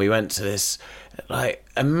holiday, and we went to this like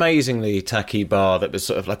amazingly tacky bar that was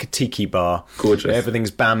sort of like a tiki bar. Gorgeous. Everything's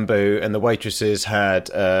bamboo, and the waitresses had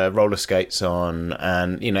roller skates on,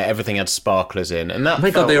 and you know, everything had sparklers in. And that, oh my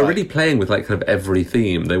god, they were really playing with like kind of every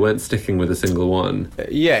theme. They weren't sticking with a single one.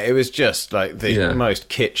 Yeah, it was just like the most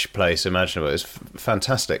kitsch place imaginable. It was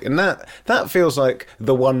fantastic, and that feels like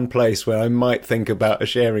the one place where I might think about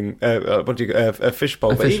sharing a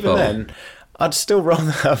fishbowl. But even then, I'd still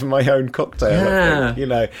rather have my own cocktail, I think, you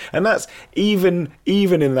know. And that's even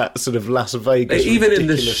in that sort of Las Vegas, even in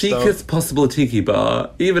the chicest possible tiki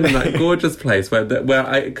bar, even in that gorgeous place where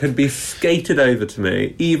I could be skated over to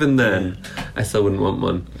me, even then, I still wouldn't want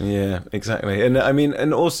one. Yeah, exactly. And I mean,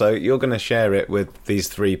 and also, you're going to share it with these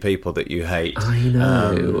three people that you hate. I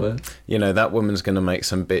know. You know, that woman's going to make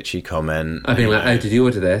some bitchy comment. I'd be like, oh, did you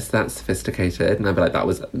order this? That's sophisticated. And I'd be like, that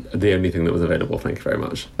was the only thing that was available, thank you very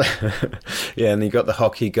much. Yeah, and you got the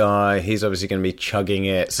hockey guy. He's obviously going to be chugging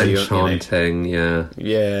it. So and chanting,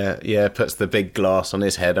 Yeah, puts the big glass on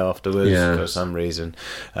his head afterwards for some reason.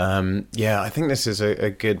 I think this is a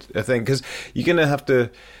good thing, because you're going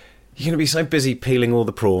to be so busy peeling all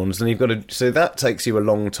the prawns, and so that takes you a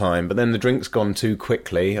long time, but then the drink's gone too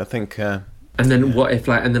quickly, I think. And then what if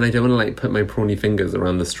and then I don't want to like put my prawny fingers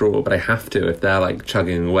around the straw, but I have to if they're like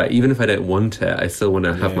chugging away. Even if I don't want it, I still want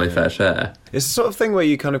to have my fair share. It's the sort of thing where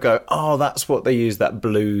you kind of go, oh, that's what they use that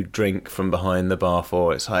blue drink from behind the bar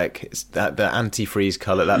for. It's like, it's that the antifreeze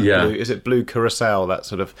colour, blue, is it blue curacao, that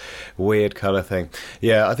sort of weird colour thing.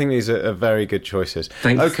 Yeah, I think these are very good choices.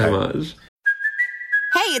 Thanks so much.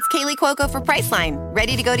 Hey, it's Kaylee Cuoco for Priceline.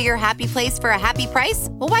 Ready to go to your happy place for a happy price?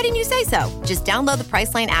 Well, why didn't you say so? Just download the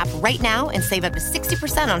Priceline app right now and save up to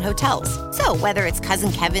 60% on hotels. So whether it's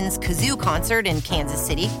Cousin Kevin's Kazoo Concert in Kansas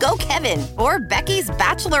City, go Kevin, or Becky's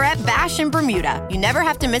Bachelorette Bash in Bermuda, you never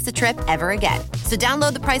have to miss a trip ever again. So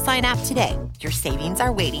download the Priceline app today. Your savings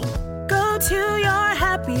are waiting. Go to your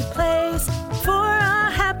happy place for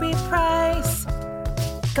a happy price.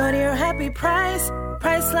 Go to your happy price,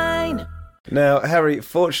 Priceline. Now, Harry,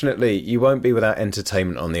 fortunately, you won't be without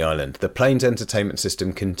entertainment on the island. The plane's entertainment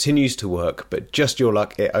system continues to work, but just your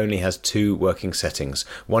luck, it only has 2 working settings.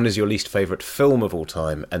 One is your least favourite film of all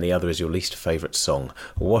time, and the other is your least favourite song.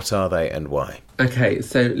 What are they and why? Okay,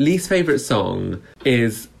 so least favourite song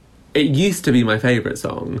is... It used to be my favourite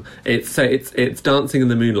song. It's Dancing in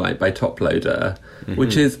the Moonlight by Top Loader,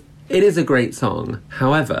 which is a great song.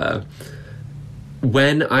 However,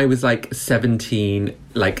 when I was like 17,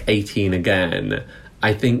 like 18 again,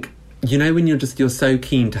 I think, you know, when you're so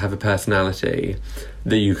keen to have a personality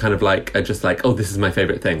that you kind of like are just like, oh, this is my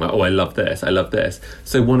favourite thing. Like, oh, I love this.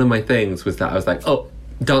 So one of my things was that I was like, oh,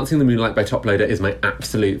 Dancing in the Moonlight by Top Loader is my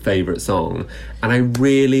absolute favourite song. And I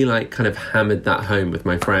really like kind of hammered that home with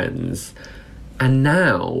my friends. And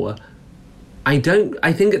now... I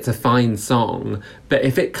think it's a fine song, but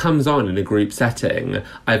if it comes on in a group setting,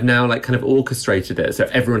 I've now like kind of orchestrated it so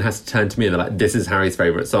everyone has to turn to me and they're like, this is Harry's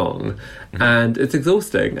favourite song. And it's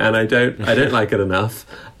exhausting and I don't like it enough.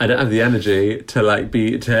 I don't have the energy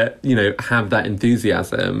to have that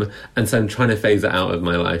enthusiasm, and so I'm trying to phase it out of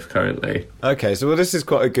my life currently. Okay, so this is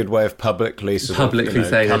quite a good way of publicly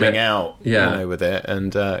saying coming out, with it,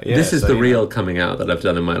 and this is the real coming out that I've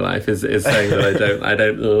done in my life is saying that I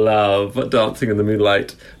don't love Dancing in the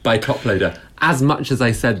Moonlight by Top Loader as much as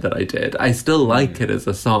I said that I did. I still like it as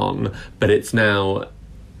a song, but it's now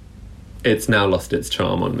lost its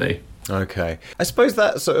charm on me. Okay. I suppose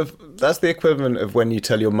that's the equivalent of when you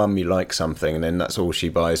tell your mum you like something and then that's all she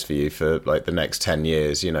buys for you for like the next 10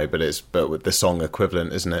 years, you know, but with the song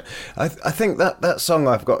equivalent, isn't it? I think that song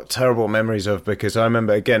I've got terrible memories of, because I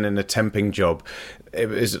remember, again, in a temping job, it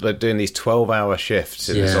was like doing these 12-hour shifts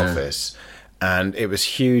in this office. And it was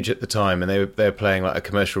huge at the time, and they were playing like a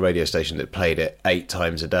commercial radio station that played it 8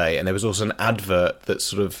 times a day, and there was also an advert that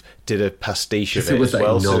sort of did a pastiche of it was as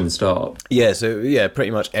well. Like non-stop. So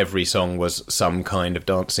pretty much every song was some kind of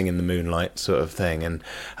Dancing in the Moonlight sort of thing. And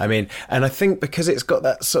I mean, and I think because it's got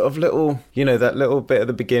that sort of little, you know, that little bit at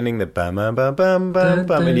the beginning, the bam bam bam bam bam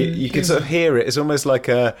bam, and you can sort of hear it. It's almost like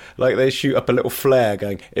they shoot up a little flare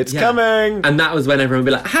going, "It's coming!" And that was when everyone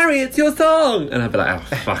would be like, "Harry, it's your song!" And I'd be like,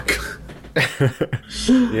 "Oh fuck."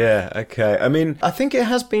 Yeah, okay. I mean, I think it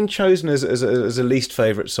has been chosen as a least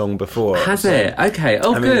favourite song before. Has it? Okay.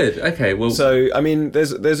 Oh, good. Okay. Well, so I mean,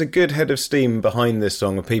 there's a good head of steam behind this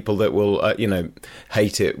song of people that will,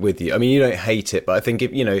 hate it with you. I mean, you don't hate it, but I think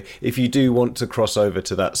if you do want to cross over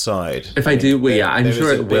to that side, I'm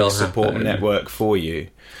sure it will support happen. Network for you.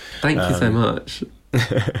 Thank you so much.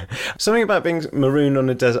 Something about being marooned on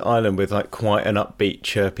a desert island with like quite an upbeat,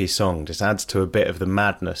 chirpy song just adds to a bit of the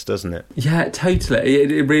madness, doesn't it? Yeah, totally.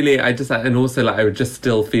 It really, and also like I would just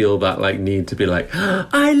still feel that like need to be like,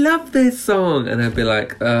 I love this song, and I'd be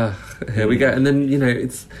like, here we go. And then, you know,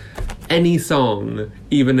 it's any song,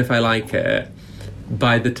 even if I like it,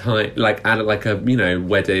 by the time, like at like a, you know,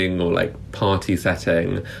 wedding or like party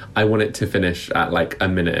setting, I want it to finish at like a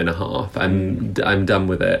minute and a half. I'm done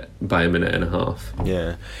with it by a minute and a half.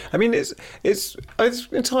 Yeah, I mean it's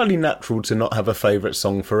entirely natural to not have a favourite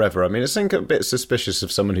song forever. I mean, it's a bit suspicious of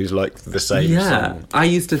someone who's like the same song. I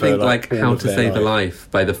used to think like How to Save a Life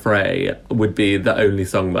by The Fray would be the only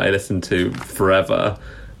song that I listened to forever.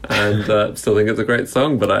 And still think it's a great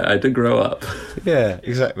song, but I did grow up. Yeah,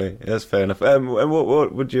 exactly. That's fair enough. And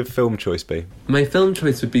what would your film choice be? My film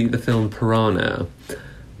choice would be the film Piranha,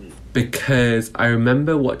 because I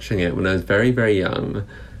remember watching it when I was very, very young,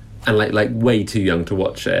 and like way too young to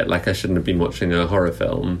watch it. Like I shouldn't have been watching a horror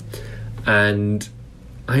film. And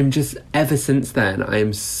I'm just, ever since then, I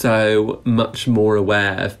am so much more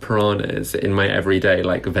aware of piranhas in my everyday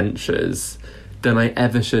like ventures than I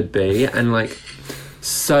ever should be. And like,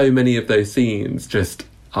 so many of those scenes just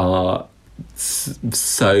are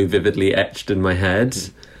so vividly etched in my head.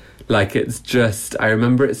 Like, it's just, I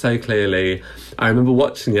remember it so clearly. I remember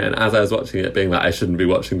watching it, and as I was watching it, being like, I shouldn't be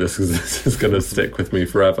watching this because this is going to stick with me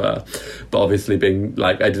forever. But obviously being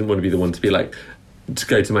like, I didn't want to be the one to be like, to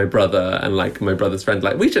go to my brother and like my brother's friend,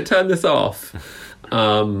 like, we should turn this off.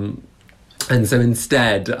 And so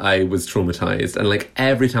instead I was traumatized, and like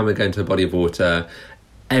every time I go into a body of water,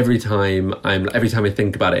 every time I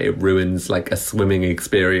think about it, it ruins like a swimming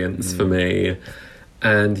experience for me.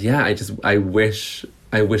 And yeah, I wish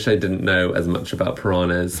I didn't know as much about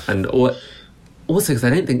piranhas, and also because I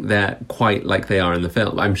don't think they're quite like they are in the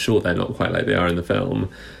film. I'm sure they're not quite like they are in the film,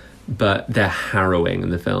 but they're harrowing in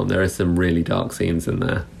the film. There are some really dark scenes in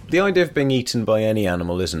there. The idea of being eaten by any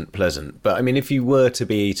animal isn't pleasant, but I mean, if you were to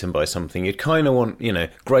be eaten by something, you'd kind of want,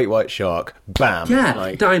 great white shark, bam.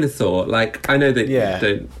 Yeah, dinosaur. Like, I know that Yeah.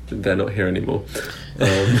 they're not here anymore.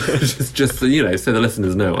 Just so, so the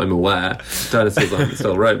listeners know, I'm aware dinosaurs aren't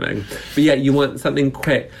still roaming. But yeah, you want something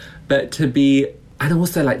quick, but to be... And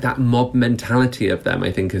also, like, that mob mentality of them,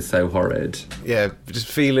 I think, is so horrid. Yeah, just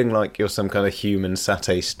feeling like you're some kind of human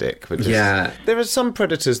satay stick. But Yeah. There are some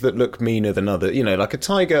predators that look meaner than others. Like a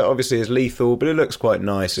tiger obviously is lethal, but it looks quite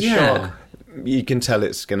nice. A shark, you can tell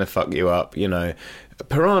it's going to fuck you up,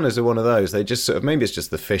 Piranhas are one of those. They just sort of, maybe it's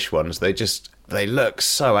just the fish ones, they look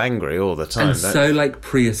so angry all the time. And so, like,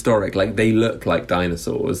 prehistoric. Like, they look like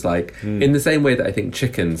dinosaurs. Like, in the same way that I think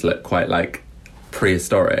chickens look quite, like,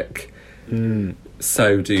 prehistoric.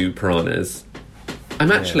 So do piranhas.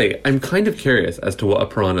 I'm kind of curious as to what a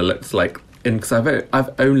piranha looks like, because I've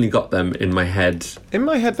only got them in my head. In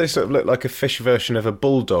my head, they sort of look like a fish version of a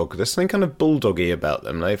bulldog. There's something kind of bulldoggy about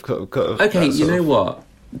them. They've got Okay, you know what?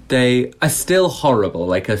 They are still horrible.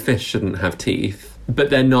 Like, a fish shouldn't have teeth,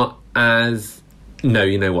 but they're not as... No,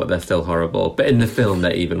 you know what? They're still horrible. But in the film,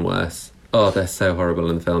 they're even worse. Oh, they're so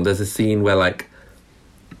horrible in the film. There's a scene where, like,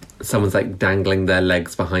 someone's, like, dangling their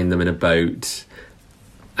legs behind them in a boat...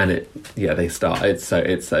 And they start. It's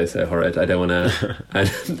so horrid. I don't want to. I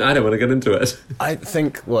don't want to get into it. I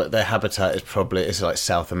think their habitat is probably like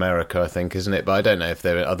South America, I think, isn't it? But I don't know if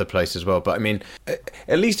they're in other places as well. But I mean,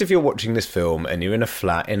 at least if you're watching this film and you're in a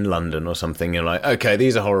flat in London or something, you're like, okay,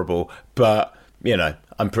 these are horrible, but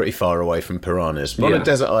I'm pretty far away from piranhas. But on a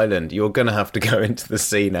desert island, you're going to have to go into the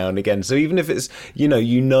sea now and again. So even if it's,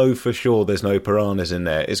 for sure there's no piranhas in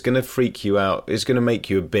there, it's going to freak you out. It's going to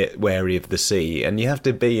make you a bit wary of the sea. And you have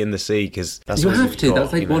to be in the sea because that's what you have to. Got,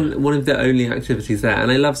 that's like one of the only activities there.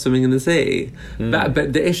 And I love swimming in the sea.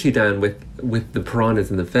 But the issue, Dan, with the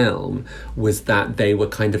piranhas in the film was that they were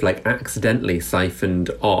kind of like accidentally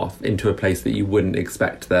siphoned off into a place that you wouldn't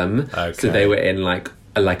expect them. Okay. So they were in like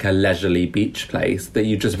a leisurely beach place that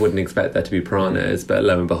you just wouldn't expect there to be piranhas, but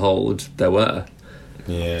lo and behold, there were.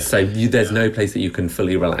 Yeah. So there's no place that you can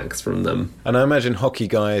fully relax from them. And I imagine Hockey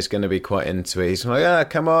Guy is going to be quite into it. He's like,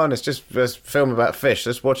 come on, it's just a film about fish.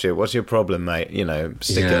 Let's watch it. What's your problem, mate?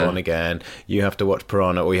 Stick it on again. You have to watch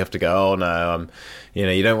Piranha, or you have to go, oh no,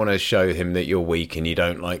 you don't want to show him that you're weak and you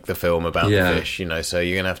don't like the film about the fish, so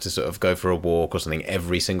you're going to have to sort of go for a walk or something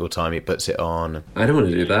every single time he puts it on. I don't want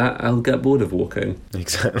to do that. I'll get bored of walking.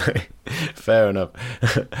 Exactly. Fair enough.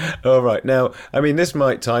 All right. Now, I mean, this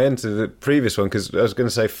might tie into the previous one, because I was going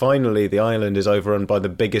to say, finally, the island is overrun by the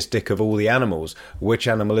biggest dick of all the animals. Which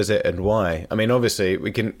animal is it and why? I mean, obviously,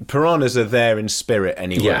 piranhas are there in spirit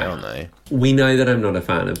anyway, aren't they? We know that I'm not a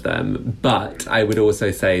fan of them, but I would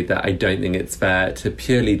also say that I don't think it's fair to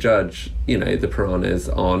purely judge, the piranhas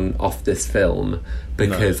off this film,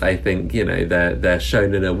 because I think, they're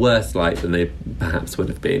shown in a worse light than they perhaps would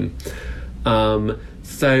have been.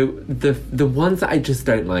 So the ones that I just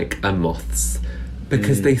don't like are moths,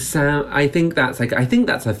 because they sound... I think that's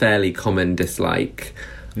a fairly common dislike.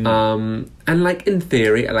 And like in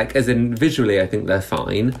theory, like as in visually, I think they're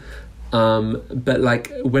fine. But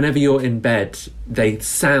like whenever you're in bed, they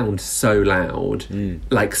sound so loud,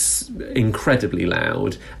 like incredibly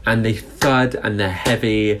loud, and they thud and they're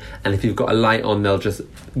heavy, and if you've got a light on, they'll just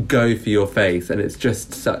go for your face, and it's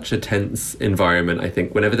just such a tense environment. I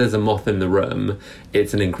think whenever there's a moth in the room,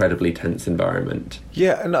 it's an incredibly tense environment.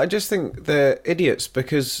 Yeah, and I just think they're idiots,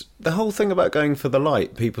 because the whole thing about going for the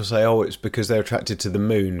light, people say, oh, it's because they're attracted to the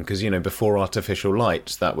moon, because, before artificial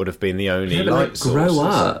lights, that would have been the only light source. Grow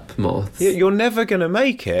up, moths. Yeah, you're never going to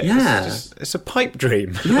make it. Yeah. It's a pipe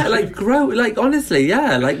dream. Yeah, like grow, like honestly,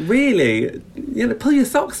 yeah, like really, pull your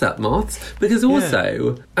socks up, moths. Because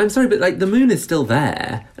also, I'm sorry, but like the moon is still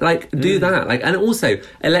there. Like, do that. Like, and also,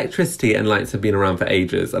 electricity and lights have been around for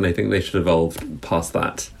ages, and I think they should evolve past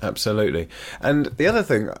that. Absolutely. And the other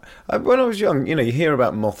thing, when I was young, you hear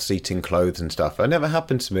about moths eating clothes and stuff. It never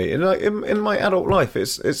happened to me. And like, in my adult life,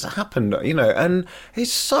 it's happened, and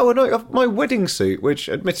it's so annoying. My wedding suit, which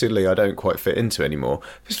admittedly I don't quite fit into anymore,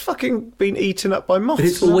 has fucking been eaten up by moths. But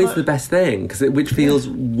it's always the best thing, which feels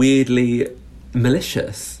weirdly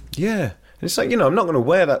malicious. Yeah. It's like, I'm not going to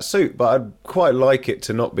wear that suit, but I'd quite like it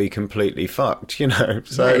to not be completely fucked, So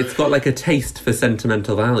yeah, it's got like a taste for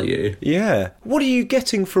sentimental value. Yeah. What are you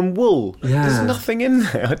getting from wool? Yeah. There's nothing in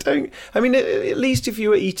there. At least if you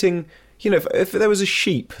were eating... if there was a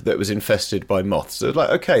sheep that was infested by moths, it's like,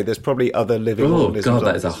 okay, there's probably other living organisms. Oh, God,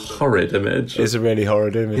 that is a horrid image. It's a really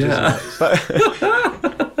horrid image, yeah. Isn't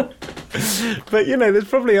it? But there's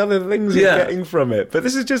probably other things you're getting from it. But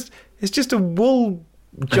this is it's just a wool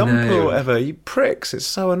jump know. or whatever. You pricks. It's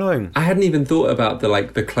so annoying. I hadn't even thought about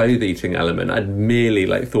the clothes eating element. I'd merely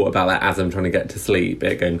thought about that as I'm trying to get to sleep.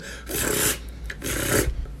 It going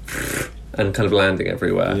and kind of landing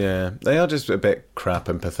everywhere. Yeah, they are just a bit crap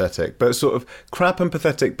and pathetic, but sort of crap and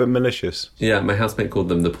pathetic but malicious. Yeah, my housemate called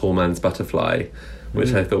them the poor man's butterfly,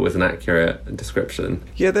 which I thought was an accurate description.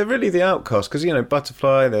 Yeah, they're really the outcast because,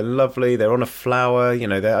 butterfly, they're lovely, they're on a flower,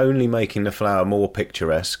 they're only making the flower more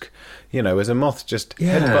picturesque. As a moth just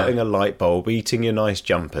headbutting a light bulb, eating your nice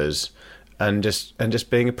jumpers and just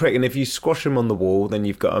being a prick. And if you squash them on the wall, then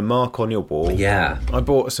you've got a mark on your wall. Yeah. I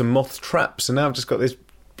bought some moth traps and now I've just got this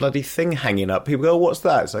bloody thing hanging up. People go, oh, what's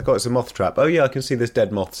that? It's like, oh, it's a moth trap. Oh yeah, I can see there's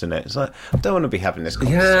dead moths in it. It's like, I don't want to be having this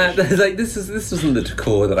conversation. Yeah, this wasn't the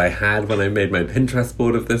decor that I had when I made my Pinterest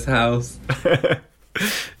board of this house.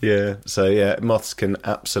 Yeah, so yeah, moths can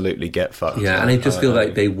absolutely get fucked. Yeah, and I just feel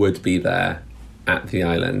like they would be there at the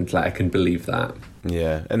island. I can believe that.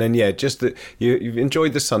 Yeah, and then just that you've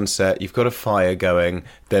enjoyed the sunset, you've got a fire going,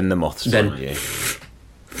 then the moths find you.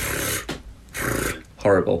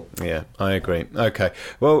 Horrible. Yeah, I agree. Okay.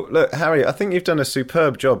 Well, look, Harry, I think you've done a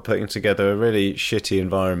superb job putting together a really shitty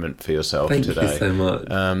environment for yourself today. Thank you so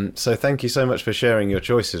much. So thank you so much for sharing your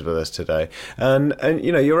choices with us today. And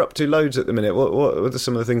you're up to loads at the minute. What are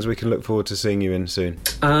some of the things we can look forward to seeing you in soon?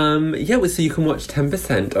 So you can watch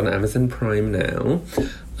 10% on Amazon Prime now.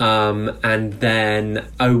 And then,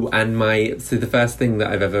 the first thing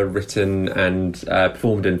that I've ever written and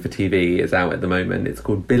performed in for TV is out at the moment. It's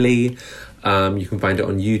called Billy. You can find it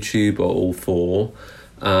on YouTube or all four.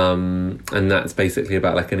 And that's basically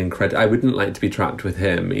about I wouldn't like to be trapped with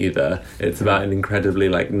him either. It's about an incredibly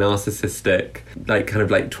narcissistic,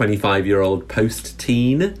 25-year-old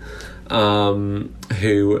post-teen,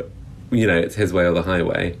 who, it's his way or the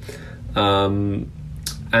highway.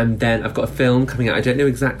 And then I've got a film coming out. I don't know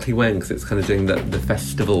exactly when because it's kind of doing the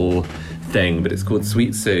festival thing, but it's called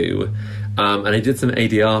Sweet Sue. And I did some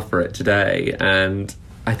ADR for it today, and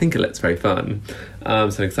I think it looks very fun. So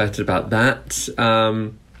I'm excited about that.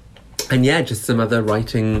 And just some other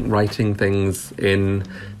writing things in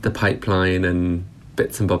the pipeline and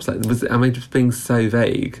bits and bobs. Am I just being so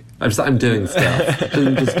vague? I'm doing stuff.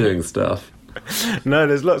 I'm just doing stuff. No,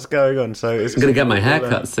 there's lots going on. So I'm going to get my hair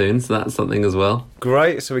cut soon, so that's something as well.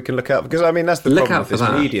 Great, so we can look out because that's the problem with this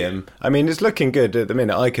medium. It's looking good at the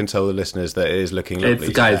minute. I can tell the listeners that it is looking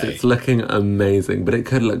lovely. It's looking amazing, but it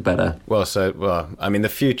could look better. The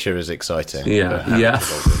future is exciting. Yeah,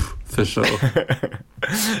 for sure.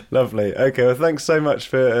 Lovely. Okay, well, thanks so much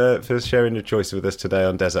for sharing your choice with us today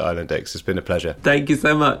on Desert Island Dicks. It's been a pleasure. Thank you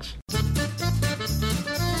so much.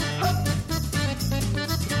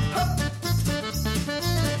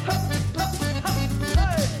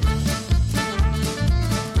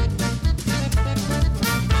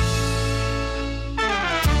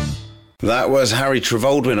 That was Harry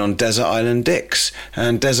Trevaldwin on Desert Island Dicks.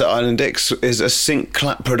 And Desert Island Dicks is a sync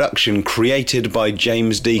clap production created by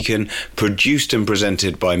James Deacon, produced and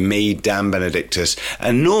presented by me, Dan Benedictus.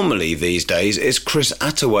 And normally these days it's Chris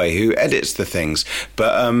Attaway who edits the things.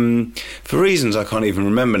 But for reasons I can't even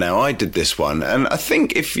remember now, I did this one. And I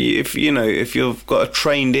think if you've got a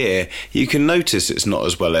trained ear, you can notice it's not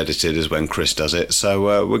as well edited as when Chris does it.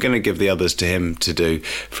 So we're going to give the others to him to do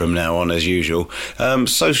from now on as usual.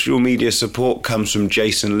 Social media support comes from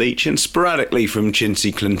Jason Leach and sporadically from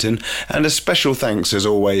Chinsey Clinton, and a special thanks as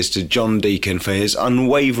always to John Deacon for his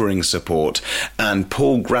unwavering support, and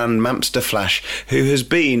Paul Grandmaster Flash, who has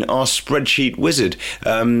been our spreadsheet wizard.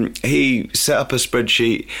 He set up a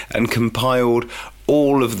spreadsheet and compiled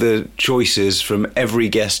all of the choices from every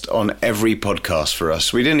guest on every podcast for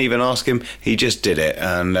us. We didn't even ask him, he just did it.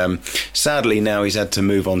 And sadly now he's had to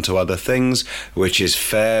move on to other things, which is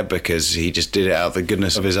fair because he just did it out of the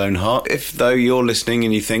goodness of his own heart. If though you're listening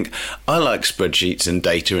and you think, I like spreadsheets and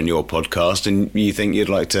data in your podcast, and you think you'd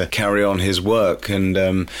like to carry on his work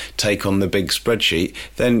and take on the big spreadsheet,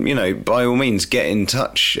 then, by all means get in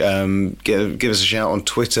touch. Give us a shout on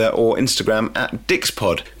Twitter or Instagram at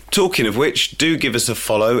DixPod. Talking of which, do give us a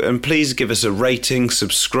follow and please give us a rating,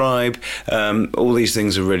 subscribe. All these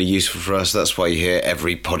things are really useful for us. That's why you hear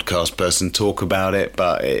every podcast person talk about it,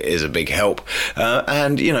 but it is a big help.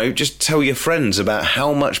 And, just tell your friends about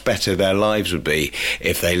how much better their lives would be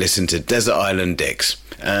if they listened to Desert Island Dicks.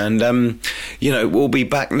 And, we'll be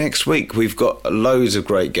back next week. We've got loads of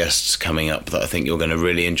great guests coming up that I think you're going to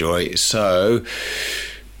really enjoy. So,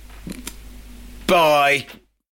 bye.